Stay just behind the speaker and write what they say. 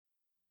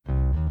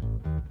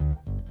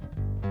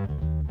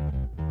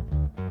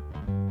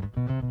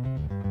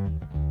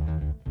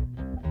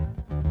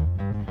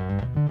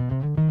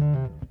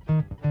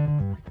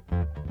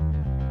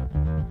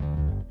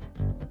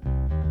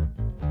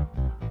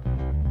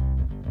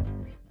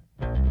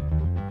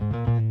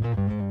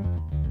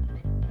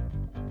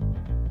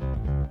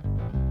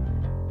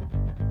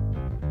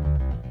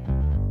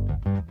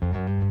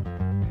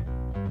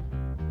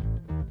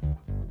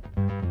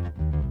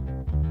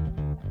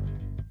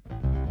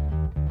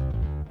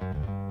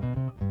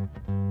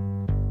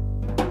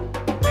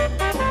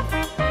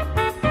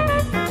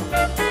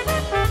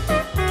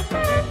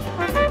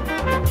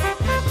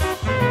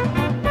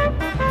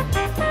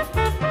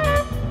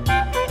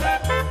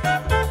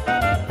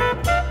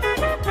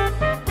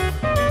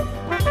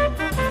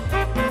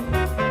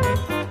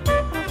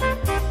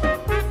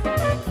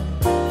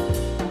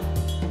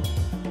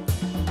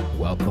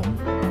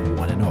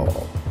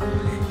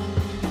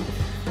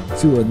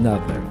to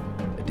another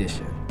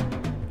edition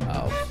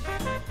of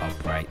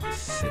Upright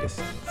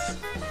Citizens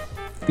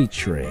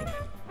featuring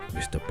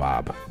Mr.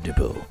 Bob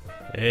DeBoo.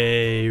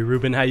 Hey,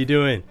 Ruben, how you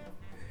doing?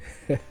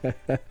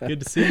 Good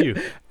to see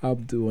you.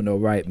 I'm doing all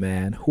right,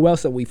 man. Who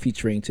else are we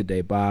featuring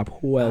today, Bob?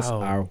 Who else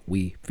are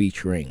we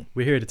featuring?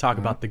 We're here to talk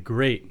about the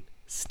great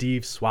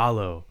Steve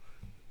Swallow,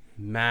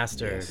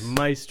 master,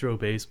 maestro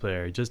bass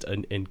player, just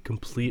an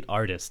complete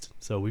artist.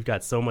 So we've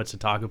got so much to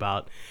talk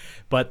about.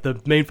 But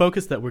the main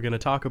focus that we're going to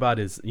talk about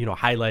is,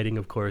 highlighting,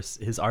 of course,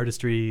 his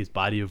artistry, his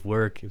body of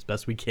work as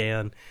best we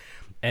can.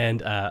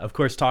 And, of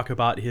course, talk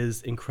about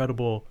his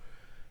incredible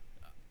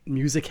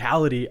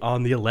musicality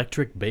on the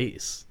electric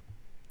bass.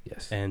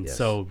 Yes. And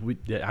so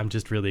I'm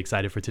just really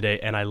excited for today.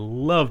 And I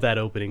love that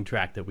opening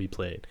track that we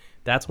played.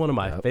 That's one of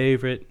my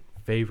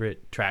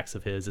favorite tracks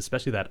of his,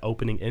 especially that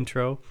opening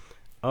intro.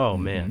 Oh,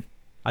 man.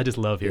 I just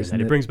love hearing that.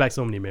 It brings back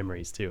so many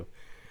memories, too.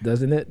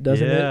 Doesn't it?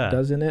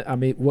 I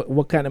mean,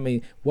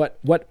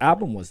 what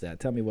album was that?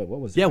 Tell me what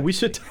was that? Yeah, we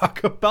should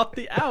talk about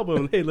the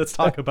album. Hey, let's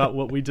talk about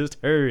what we just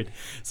heard.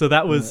 So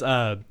that was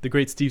the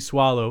great Steve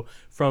Swallow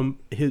from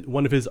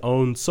one of his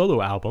own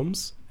solo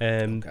albums.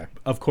 And,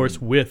 of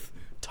course, with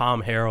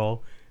Tom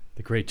Harrell,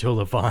 the great Joe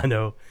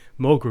Lovano,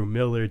 Mulgrew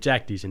Miller,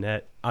 Jack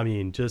DeJohnette. I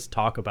mean, just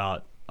talk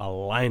about a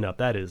lineup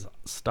that is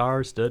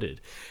star-studded.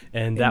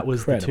 And that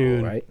was the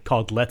tune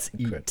called Let's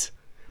Eat,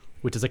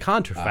 which is a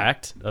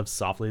contrafact of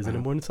Softly as in a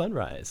Morning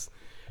Sunrise.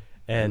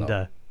 And,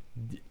 I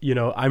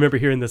remember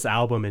hearing this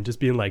album and just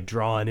being like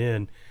drawn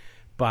in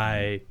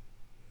by,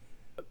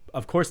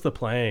 of course, the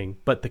playing,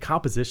 but the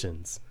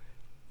compositions.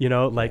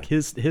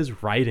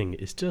 His writing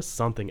is just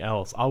something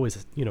else.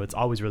 Always, it's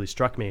always really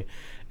struck me.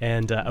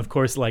 And, of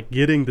course, like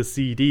getting the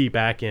CD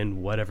back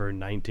in whatever,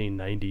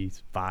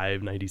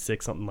 1995,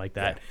 96, something like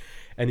that. Yeah.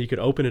 And you could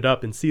open it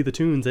up and see the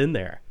tunes in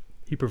there.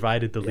 He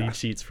provided the lead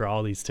sheets for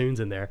all these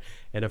tunes in there.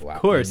 And, of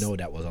course. I know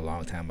that was a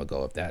long time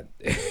ago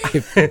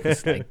if it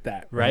was like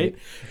that. Right?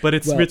 But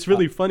it's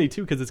really funny,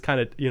 too, because it's kind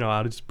of,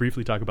 I'll just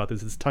briefly talk about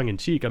this. It's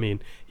tongue-in-cheek. I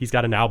mean, he's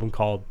got an album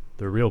called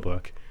The Real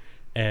Book.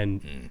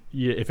 And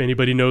if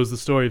anybody knows the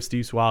story of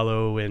Steve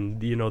Swallow and,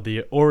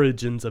 the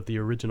origins of the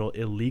original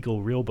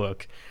illegal Real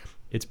Book,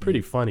 it's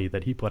pretty funny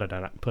that he put out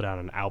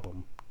an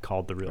album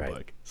called The Real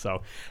Book.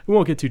 So we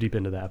won't get too deep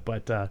into that.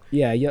 But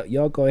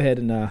y'all go ahead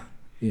and,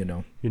 you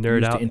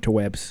nerd out the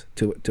interwebs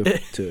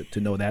to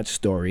know that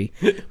story.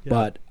 Yeah.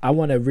 But I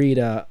want to read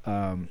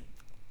a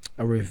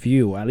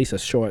review, at least a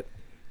short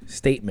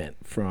statement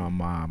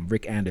from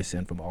Rick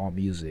Anderson from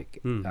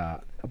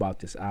AllMusic about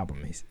this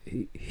album.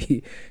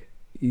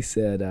 He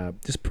said,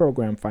 this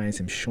program finds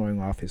him showing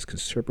off his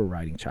concerto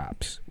writing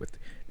chops with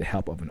the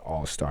help of an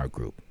all-star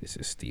group. This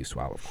is Steve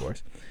Swallow, of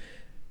course.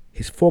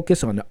 His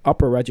focus on the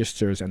upper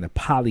registers and the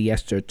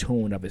polyester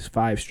tone of his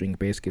 5-string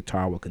bass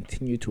guitar will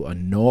continue to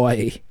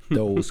annoy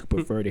those who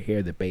prefer to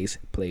hear the bass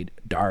played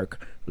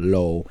dark,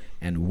 low,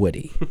 and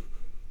woody.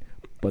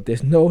 But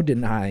there's no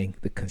denying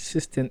the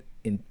consistent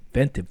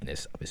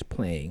inventiveness of his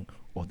playing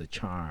or the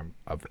charm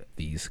of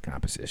these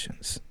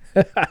compositions.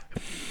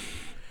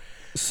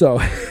 So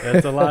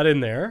that's a lot in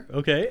there.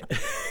 Okay.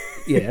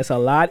 Yeah, it's a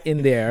lot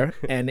in there,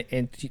 and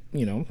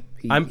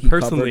I'm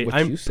personally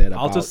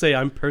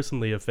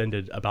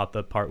offended about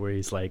the part where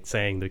he's like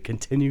saying they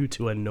continue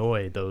to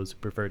annoy those who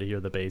prefer to hear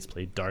the bass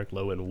played dark,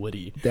 low, and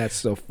woody. That's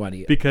so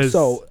funny.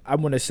 So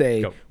I'm gonna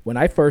say when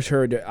I first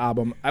heard the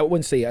album, I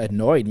wouldn't say it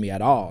annoyed me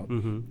at all.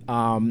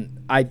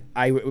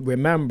 I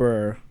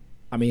remember,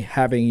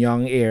 having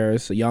young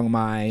ears, a young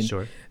mind.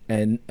 Sure.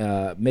 And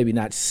maybe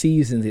not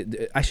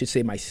seasoned. I should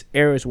say my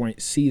ears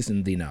weren't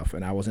seasoned enough,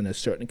 and I was in a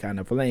certain kind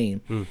of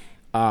lane.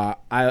 I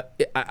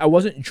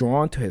wasn't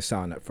drawn to his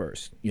sound at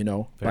first,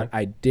 but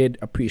I did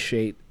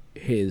appreciate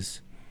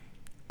his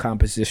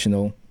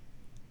compositional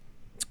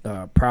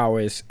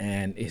prowess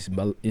and his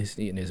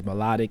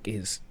melodic,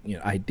 his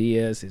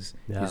ideas,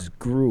 his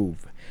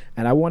groove.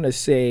 And I want to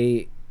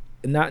say,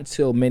 not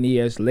until many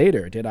years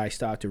later did I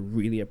start to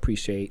really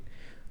appreciate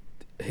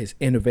his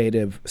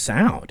innovative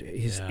sound,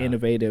 his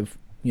innovative,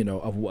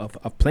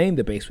 of playing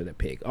the bass with a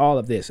pick, all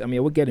of this.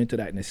 We'll get into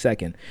that in a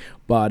second,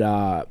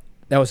 but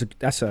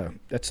that's a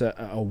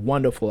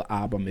wonderful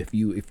album.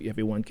 If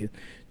everyone can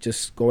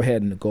just go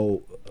ahead and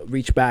go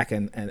reach back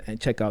and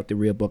check out the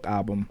Real Book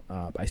album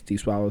by Steve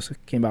Swallow.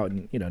 It came out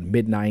in the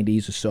mid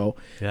 '90s or so.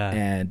 Yeah,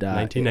 and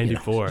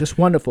 1994. Just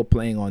wonderful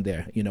playing on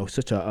there.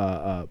 Such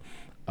a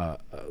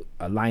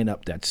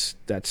lineup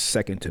that's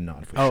second to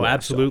none for sure. Oh,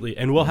 absolutely.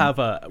 So, and we'll have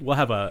a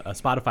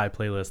Spotify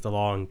playlist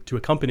along to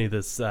accompany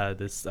this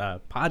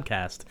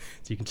podcast,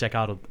 so you can check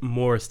out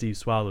more Steve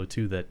Swallow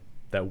too that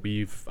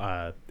we've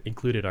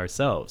included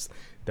ourselves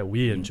that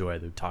we enjoy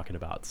talking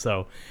about.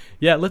 So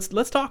yeah,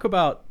 let's talk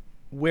about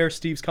where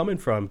Steve's coming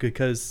from,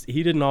 because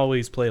he didn't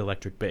always play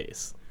electric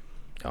bass.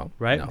 Oh,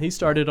 right? No, he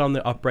started on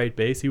the upright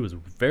bass. He was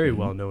very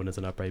well known as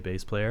an upright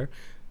bass player.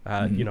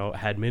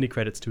 Had many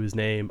credits to his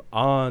name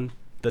on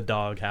the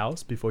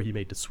Doghouse before he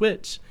made the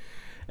switch.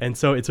 And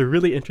so it's a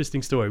really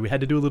interesting story. We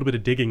had to do a little bit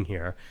of digging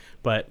here,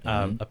 but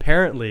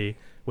apparently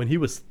when he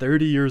was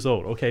 30 years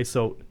old, okay,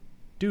 so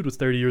dude was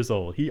 30 years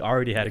old. He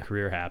already had a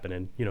career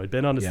happening. You know, he'd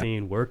been on the Yeah.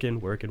 scene, working.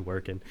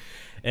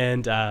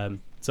 And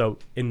so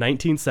in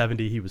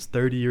 1970, he was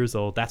 30 years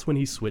old. That's when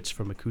he switched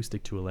from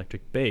acoustic to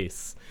electric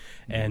bass.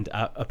 And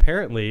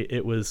apparently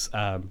it was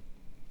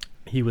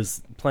he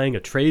was playing a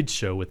trade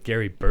show with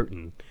Gary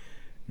Burton.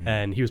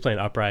 And he was playing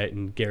upright,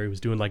 and Gary was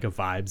doing like a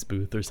vibes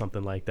booth or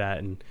something like that.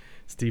 And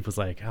Steve was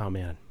like, oh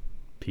man,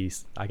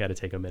 peace, I got to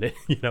take a minute,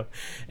 you know,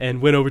 and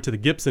went over to the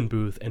Gibson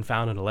booth and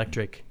found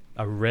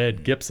a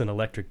red Gibson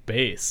electric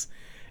bass,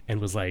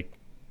 and was like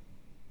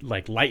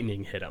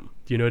lightning hit him.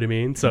 Do you know what I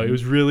mean? So it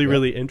was really,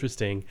 really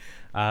interesting.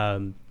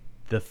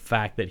 The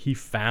fact that he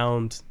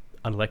found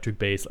an electric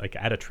bass like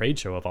at a trade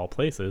show of all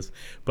places,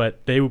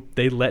 but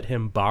they let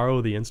him borrow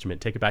the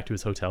instrument, take it back to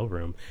his hotel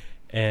room.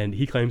 And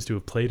he claims to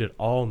have played it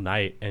all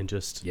night and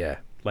just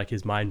like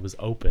his mind was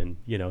open,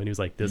 you know, and he was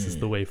like, this is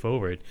the way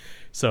forward.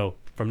 So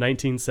from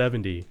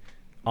 1970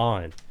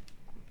 on,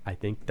 I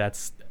think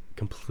that's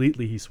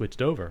completely he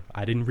switched over.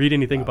 I didn't read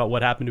anything about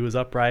what happened to his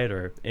upright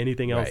or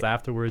anything else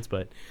afterwards,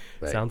 but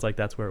it sounds like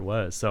that's where it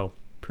was. So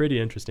pretty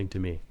interesting to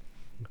me.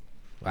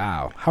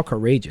 Wow, how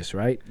courageous,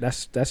 right?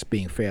 That's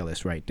being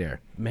fearless right there.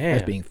 Man.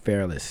 That's being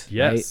fearless.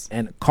 Yes. Right?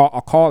 And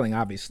a calling,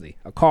 obviously.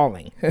 A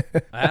calling.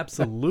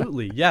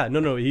 Absolutely. Yeah.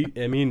 No.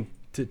 I mean,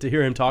 to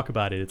hear him talk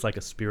about it, it's like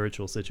a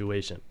spiritual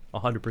situation,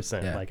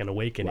 100%, like an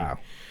awakening.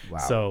 Wow.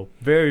 So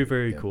very,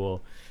 very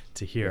cool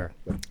to hear.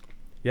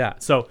 Yeah.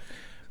 So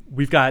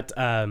we've got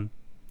a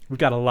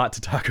lot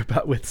to talk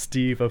about with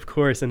Steve, of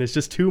course, and it's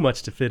just too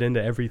much to fit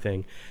into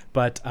everything.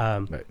 But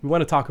we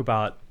want to talk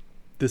about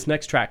this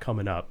next track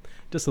coming up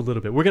just a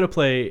little bit. We're going to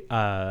play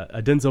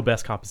a Denzel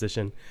Best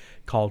composition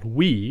called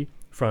We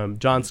from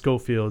John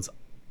Scofield's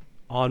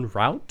En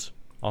Route.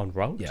 En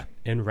Route? Yeah.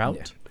 En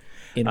Route.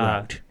 En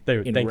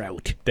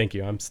route. Thank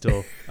you. I'm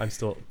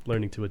still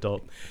learning to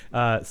adult.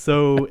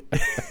 So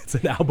it's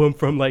an album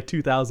from like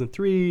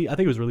 2003. I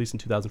think it was released in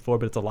 2004,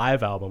 but it's a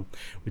live album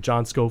with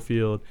John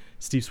Scofield,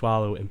 Steve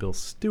Swallow, and Bill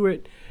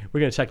Stewart. We're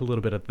going to check a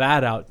little bit of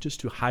that out just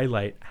to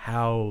highlight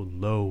how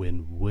low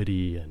and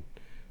woody and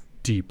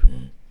deep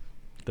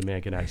the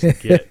man can actually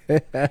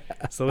get.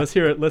 So let's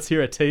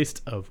hear a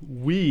taste of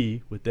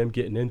We with them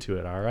getting into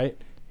it. All right,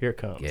 here it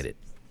comes. Get it.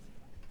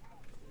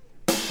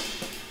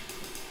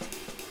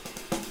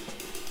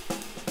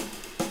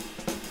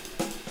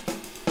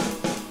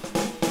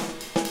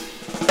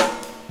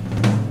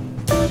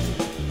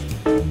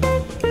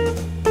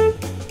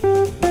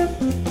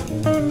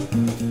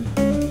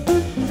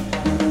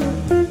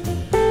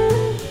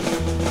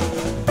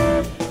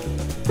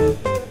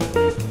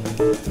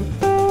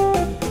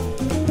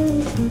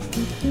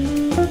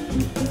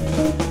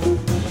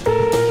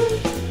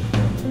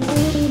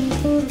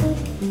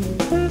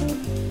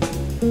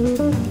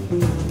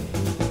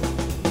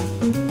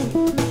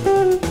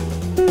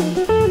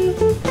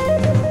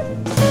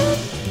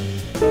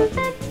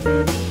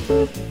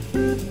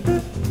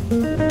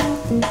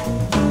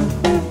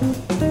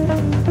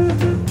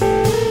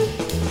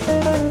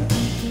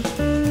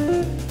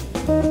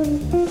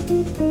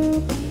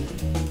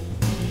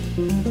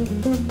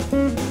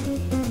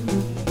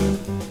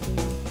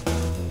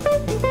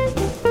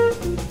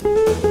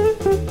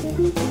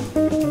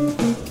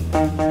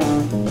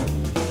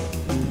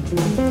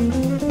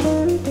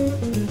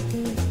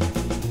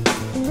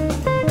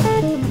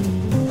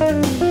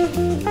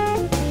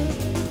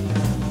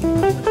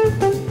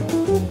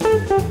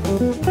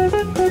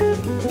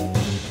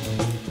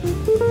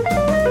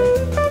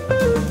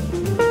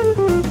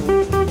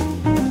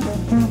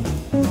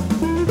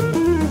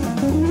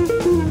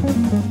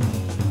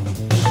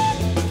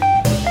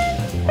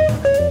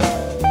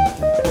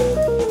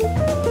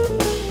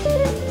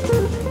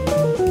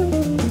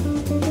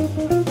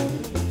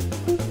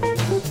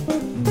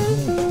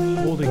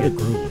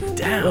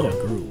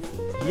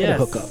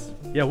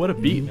 Yeah, what a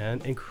beat,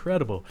 man.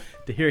 Incredible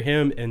to hear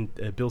him and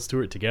Bill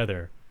Stewart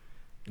together.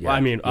 Yeah, well, I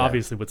mean,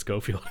 obviously with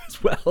Scofield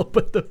as well,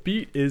 but the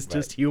beat is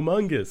just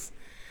humongous.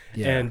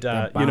 Yeah, and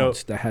that you know,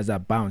 bounce, that has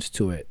that bounce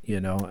to it, you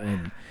know,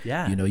 and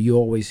yeah, you know, you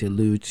always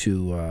allude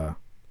to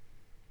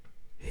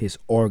his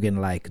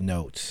organ-like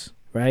notes,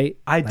 right?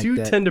 I like do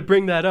that. tend to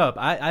bring that up.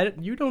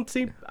 You don't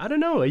seem, I don't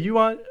know. Are you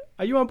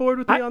on board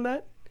with me on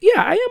that?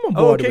 Yeah, I am on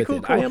board with cool,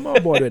 it. cool. I am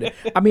on board with it.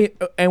 I mean,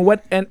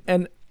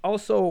 and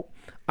also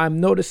I'm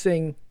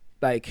noticing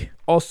like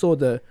also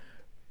the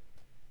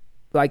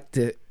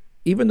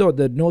even though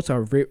the notes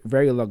are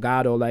very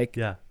legato, like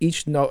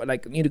each note,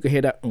 like you can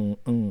hear that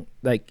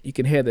like you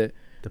can hear the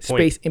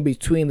space in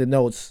between the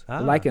notes,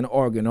 like an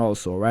organ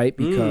also, right?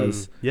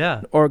 Because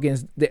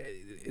organs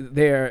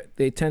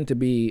they tend to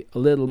be a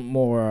little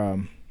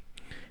more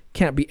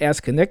can't be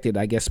as connected,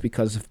 I guess,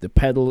 because of the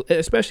pedal,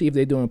 especially if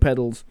they're doing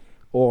pedals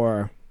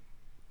or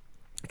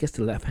I guess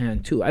the left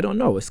hand too. I don't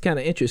know. It's kind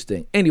of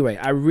interesting. Anyway,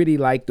 I really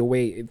like the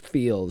way it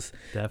feels.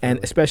 Definitely. And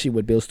especially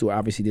with Bill Stewart,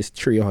 obviously this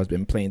trio has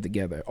been playing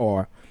together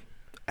or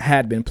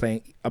had been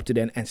playing up to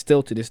then and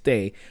still to this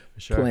day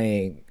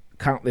playing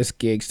countless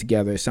gigs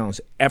together. It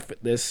sounds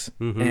effortless.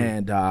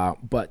 And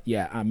but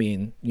yeah, I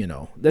mean, you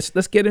know,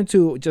 let's get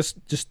into just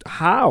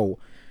how,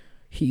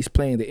 he's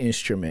playing the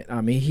instrument. I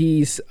mean,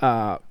 he's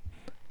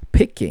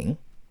picking.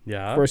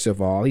 Yeah. First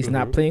of all, he's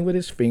not playing with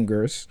his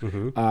fingers.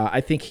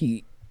 I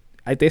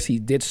guess he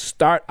did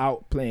start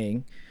out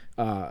playing,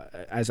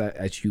 as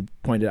you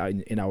pointed out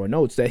in our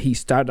notes, that he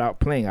started out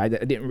playing. I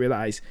didn't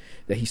realize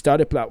that he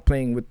started out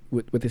playing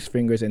with his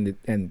fingers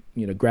and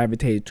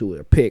gravitated to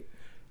a pick.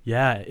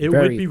 Yeah, it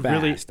very would be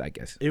fast, really. I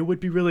guess It would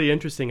be really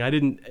interesting. I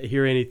didn't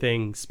hear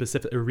anything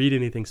specific or read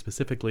anything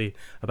specifically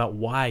about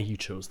why he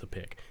chose the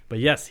pick. But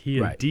yes, he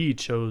indeed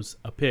chose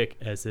a pick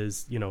as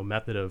his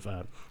method of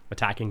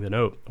attacking the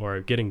note or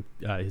getting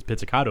his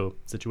pizzicato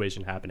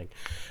situation happening.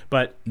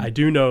 But I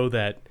do know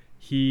that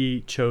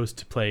he chose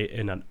to play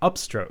in an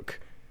upstroke,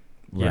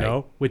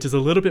 which is a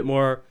little bit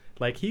more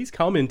like he's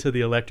coming to the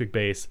electric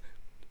bass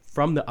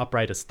from the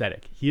upright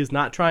aesthetic. He is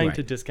not trying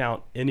to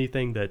discount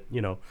anything that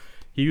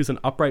he was an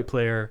upright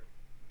player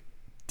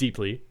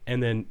deeply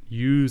and then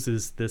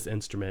uses this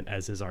instrument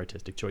as his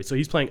artistic choice. So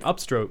he's playing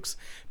upstrokes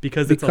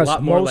because it's a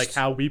lot more like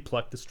how we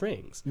pluck the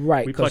strings.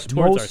 Right. We pluck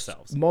towards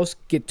ourselves. Most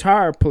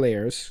guitar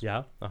players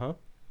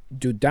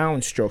do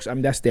downstrokes. I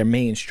mean, that's their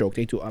main stroke.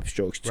 They do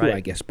upstrokes too, I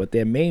guess, but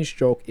their main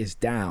stroke is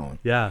down.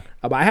 Yeah.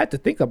 But I had to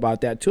think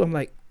about that too. I'm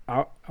like,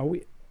 are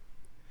we?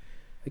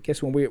 I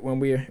guess when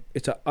we're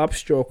it's an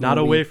upstroke. Not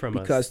away from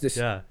us. Because this.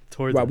 Yeah.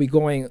 Towards. While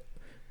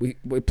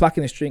we're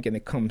plucking the string and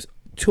it comes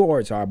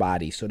towards our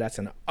body, so that's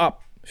an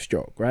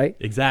upstroke, right?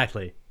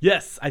 Exactly.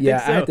 Yes, I think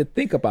so. I had to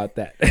think about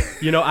that.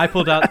 I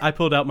pulled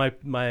out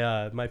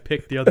my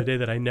pick the other day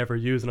that I never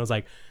use, and I was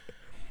like,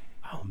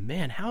 oh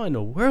man, how in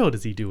the world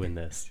is he doing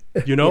this?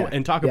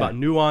 And talk about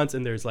nuance,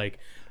 and there's like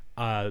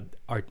the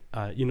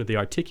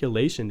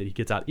articulation that he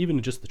gets out,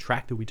 even just the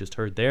track that we just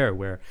heard there,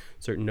 where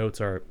certain notes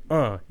are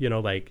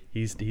like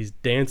he's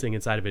dancing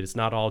inside of it. It's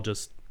not all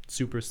just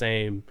super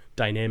same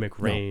dynamic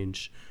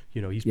range.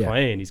 He's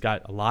playing. He's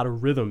got a lot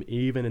of rhythm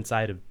even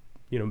inside of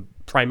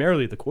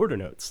primarily the quarter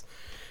notes.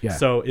 Yeah.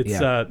 So it's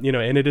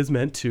and it is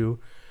meant to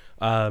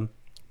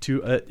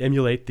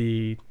emulate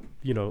the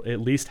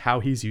at least how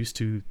he's used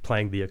to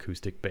playing the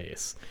acoustic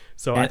bass.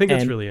 So I think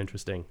it's really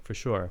interesting for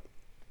sure.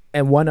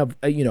 And one of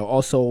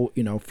also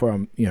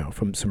from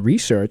some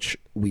research,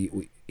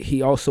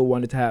 he also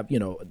wanted to have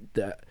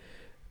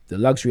the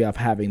luxury of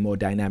having more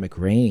dynamic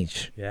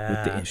range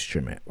with the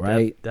instrument,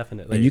 right?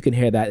 Definitely. And you can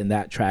hear that in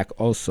that track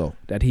also,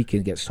 that he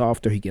can get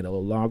softer, he get a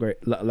little longer,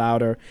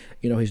 louder.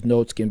 His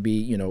notes can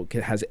be,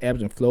 has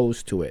ebbs and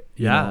flows to it.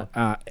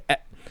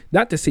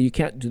 Not to say you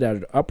can't do that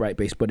at the upright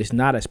bass, but it's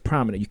not as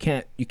prominent.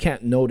 You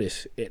can't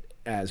notice it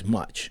as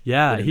much.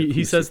 Yeah,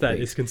 he says that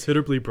it's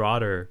considerably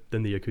broader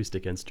than the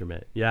acoustic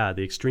instrument. Yeah,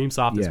 the extreme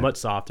soft is much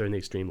softer and the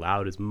extreme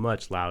loud is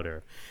much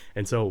louder.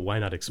 And so why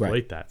not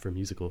exploit that for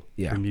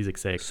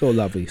music's sake? So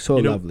lovely,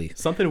 lovely.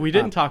 Something we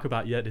didn't talk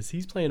about yet is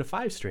he's playing a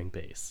 5-string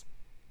bass.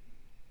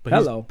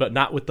 But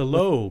not with the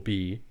low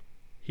B.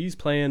 He's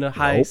playing a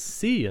high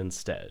C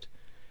instead.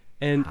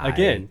 And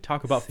again,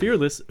 talk about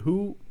fearless,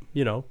 who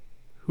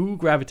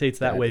gravitates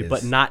that way,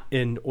 but not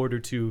in order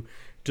to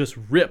just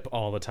rip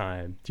all the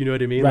time. Do you know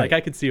what I mean? Like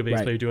I could see a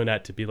bass player doing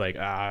that to be like,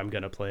 I'm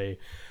going to play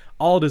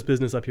all this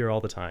business up here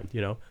all the time,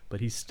 but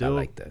he's still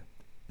like that.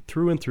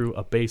 Through and through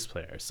a bass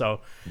player.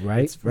 So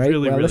it's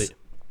really,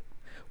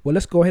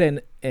 let's go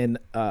ahead and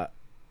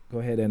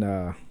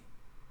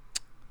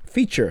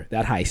feature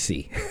that high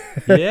C.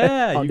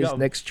 Yeah. on this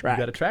next track.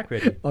 You got a track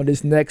ready. On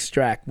this next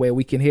track where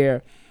we can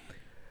hear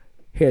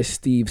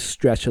Steve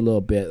stretch a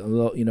little bit, a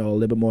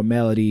little bit more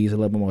melodies, a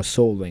little bit more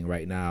souling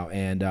right now.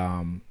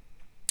 And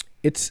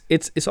it's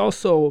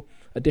also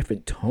a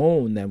different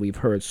tone than we've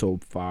heard so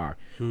far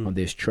on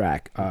this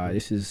track.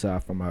 This is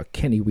from a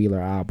Kenny Wheeler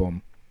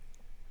album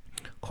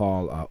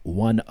called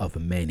One of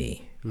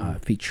Many,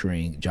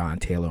 featuring John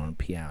Taylor on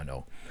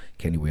piano,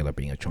 Kenny Wheeler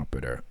being a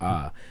trumpeter.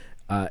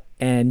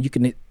 And you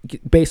can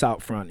bass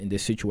out front in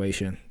this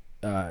situation.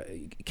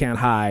 Can't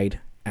hide,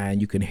 and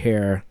you can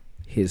hear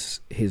his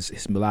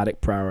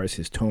melodic prowess,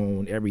 his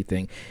tone,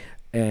 everything.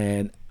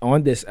 And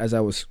on this, as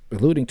I was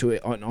alluding to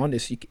it, on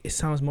this, it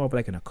sounds more of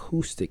like an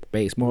acoustic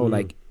bass, more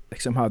like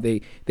somehow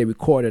they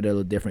recorded it a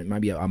little different.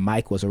 Maybe a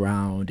mic was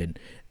around and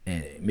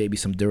maybe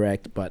some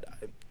direct, but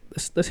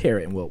let's hear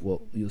it and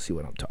you'll see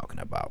what I'm talking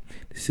about.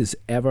 This is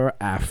Ever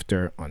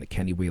After on the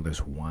Kenny Wheeler's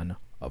One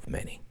of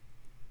Many.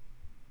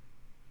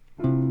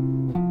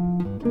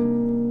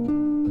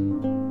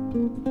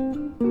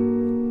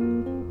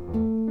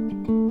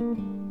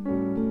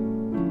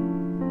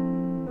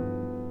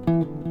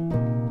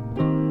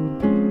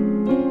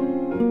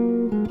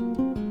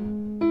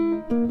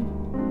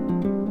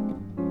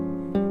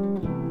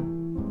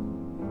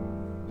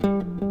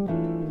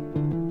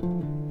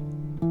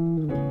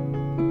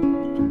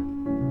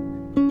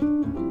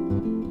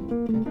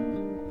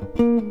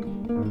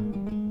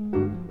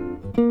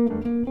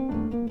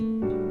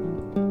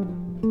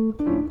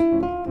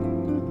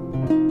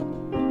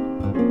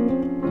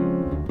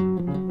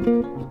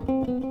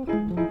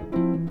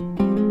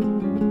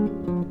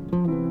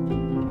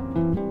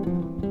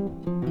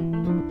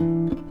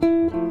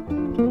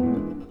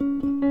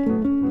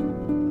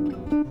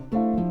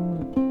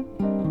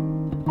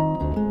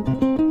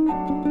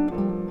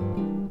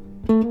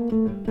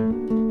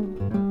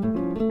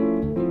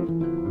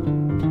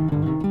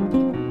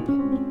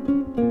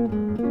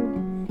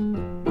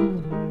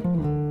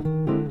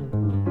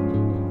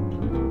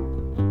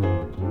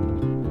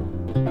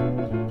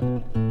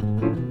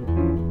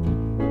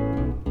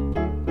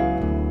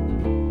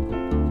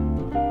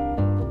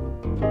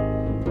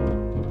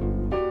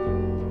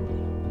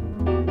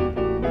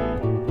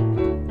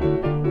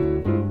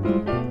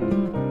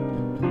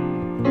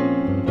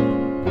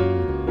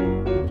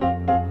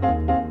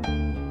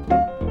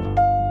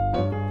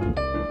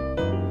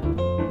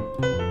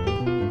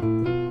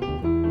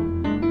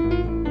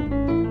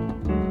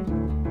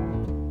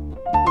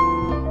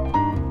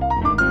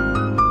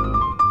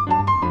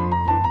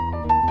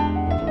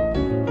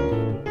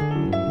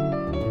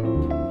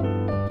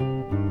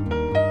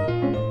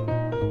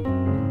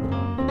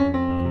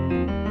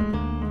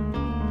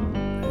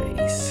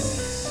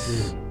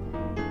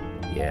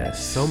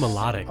 Yes. So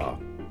melodic.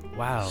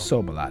 Wow.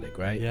 So melodic,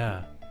 right?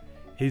 Yeah.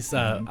 He's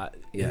I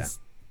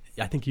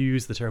think you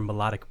used the term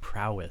melodic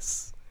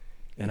prowess.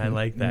 And I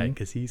like that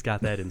because he's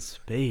got that in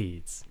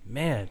spades.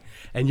 Man.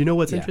 And you know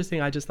what's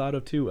interesting I just thought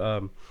of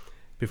too,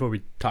 before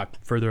we talk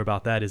further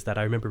about that, is that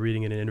I remember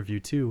reading in an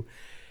interview too,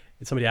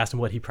 and somebody asked him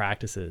what he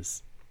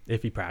practices,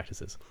 if he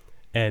practices.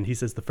 And he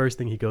says the first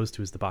thing he goes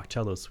to is the Bach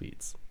cello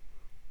suites.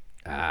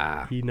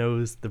 He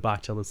knows the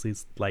Bach cello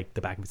suites like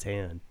the back of his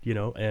hand, you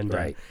know,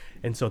 and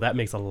and so that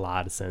makes a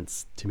lot of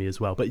sense to me as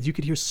well. But you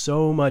could hear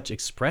so much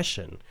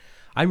expression.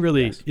 I'm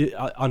really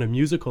on a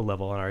musical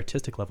level, on an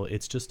artistic level,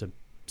 it's just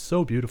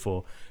so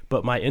beautiful.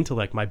 But my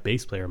intellect, my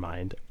bass player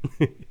mind,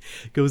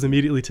 goes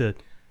immediately to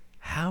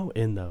how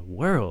in the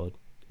world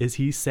is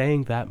he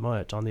saying that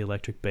much on the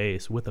electric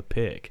bass with a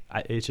pick?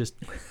 It's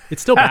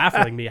still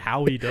baffling me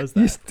how he does that.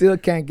 You still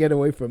can't get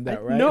away from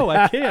that, right? No,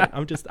 I can't.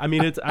 I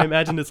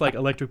imagine it's like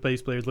electric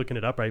bass players looking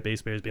at upright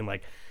bass players being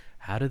like,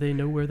 how do they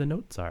know where the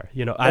notes are?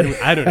 You know, I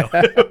don't know.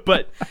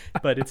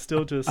 but it's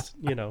still just,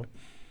 you know,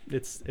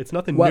 it's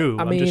nothing new.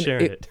 I'm just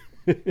sharing it.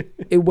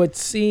 It would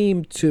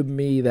seem to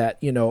me that,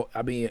 you know,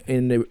 I mean,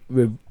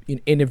 in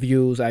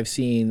interviews I've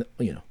seen,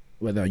 you know,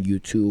 whether on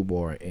YouTube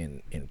or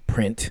in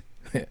print,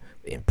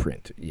 in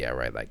print, yeah,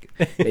 right. Like,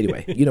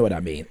 anyway, you know what I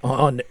mean,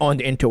 on the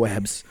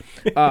interwebs,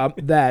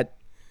 that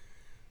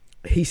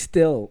he's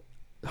still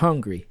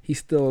hungry. He's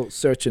still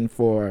searching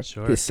for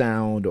his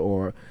sound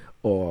or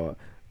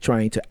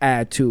trying to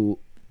add to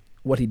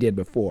what he did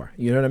before.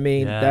 You know what I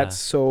mean? Yeah. That's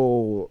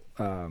so.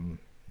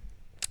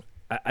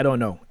 I don't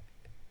know.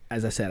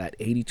 As I said, at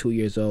 82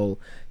 years old,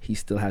 he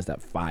still has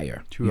that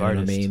fire. True you know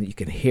artist. What I mean? You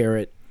can hear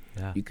it.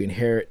 Yeah. You can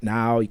hear it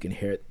now. You can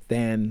hear it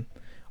then.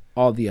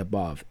 All the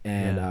above.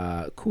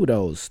 And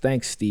kudos.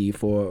 Thanks, Steve,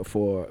 for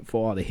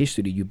all the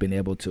history you've been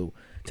able to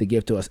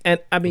give to us. And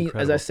I mean,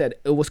 Incredible. As I said,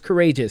 it was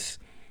courageous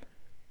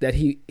that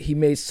he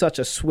made such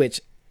a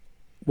switch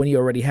when he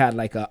already had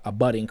like a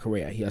budding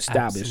career. He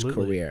established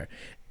career.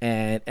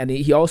 And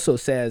he also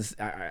says,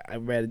 I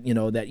read, you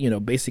know, that, you know,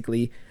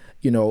 basically,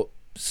 you know,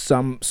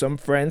 some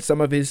friends,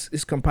 some of his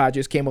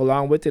compadres came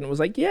along with it and was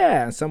like,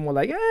 yeah, and some were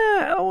like,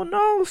 oh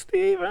no,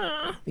 Steve,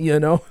 you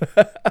know.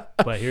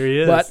 But here he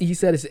is. But he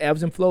said it's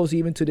ebbs and flows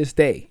even to this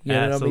day. You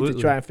know what I mean? To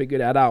try and figure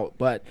that out.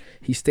 But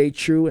he stayed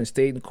true and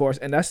stayed in course,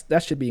 and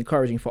that should be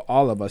encouraging for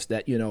all of us,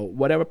 that, you know,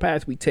 whatever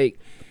path we take,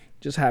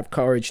 just have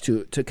courage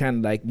to kind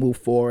of like move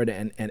forward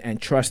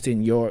and trust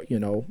in your, you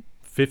know,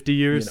 50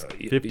 years,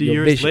 you know, 50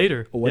 years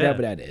later, or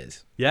whatever that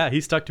is. Yeah,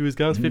 he stuck to his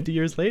guns 50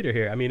 years later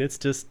here. I mean, it's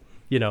just,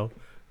 you know,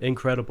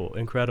 incredible.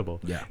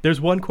 Yeah. There's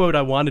one quote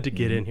I wanted to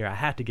get in here. I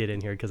had to get in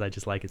here because I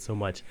just like it so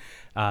much.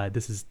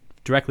 This is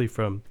directly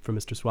from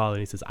Mr. Swallow, and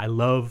he says, "I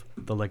love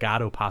the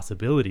legato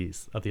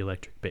possibilities of the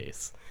electric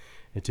bass,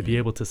 and to be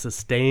able to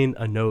sustain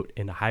a note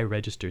in a high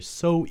register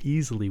so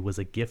easily was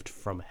a gift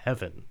from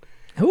heaven."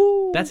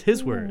 Ooh. That's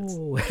his words.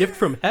 Gift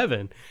from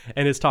heaven.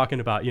 And it's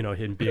talking about, you know,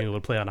 him being able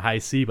to play on a high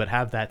C, but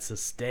have that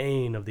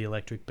sustain of the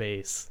electric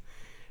bass.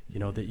 You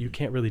know, that you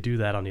can't really do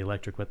that on the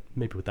electric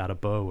maybe without a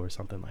bow or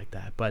something like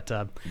that. But,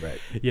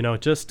 you know,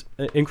 just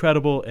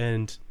incredible.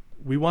 And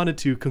we wanted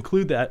to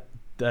conclude that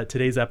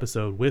today's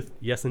episode with,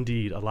 yes,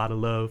 indeed, a lot of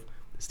love,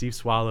 Steve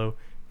Swallow.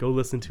 Go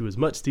listen to as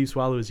much Steve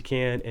Swallow as you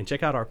can and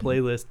check out our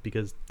playlist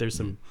because there's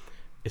some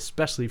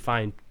especially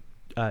fine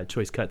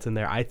choice cuts in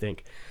there, I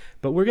think.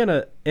 But we're going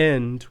to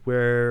end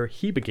where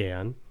he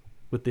began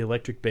with the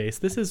electric bass.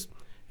 This is,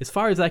 as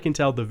far as I can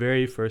tell, the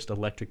very first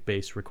electric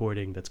bass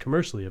recording that's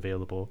commercially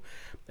available.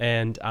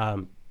 And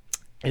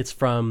it's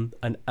from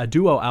a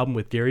duo album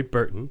with Gary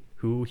Burton,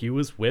 who he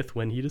was with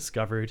when he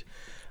discovered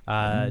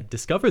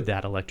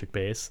that electric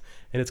bass.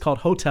 And it's called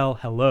Hotel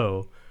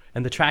Hello.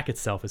 And the track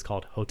itself is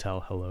called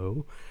Hotel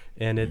Hello.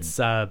 And it's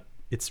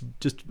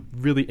just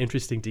really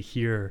interesting to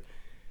hear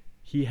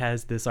he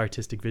has this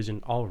artistic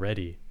vision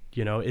already.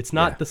 You know, it's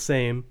not the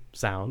same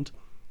sound.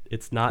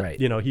 It's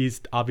not, you know,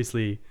 he's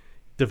obviously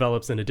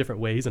develops in a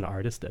different way. He's an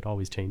artist. It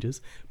always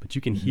changes. But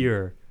you can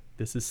hear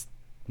this is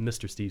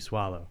Mr. Steve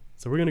Swallow.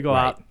 So we're going to go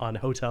out on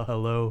Hotel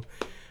Hello.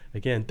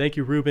 Again, thank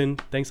you, Ruben.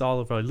 Thanks all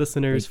of our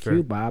listeners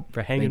for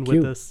hanging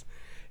with us.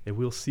 And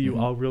we'll see you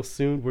all real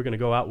soon. We're going to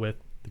go out with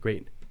the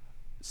great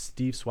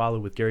Steve Swallow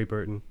with Gary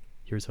Burton.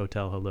 Here's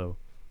Hotel Hello.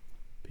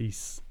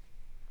 Peace.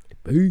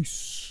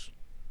 Peace.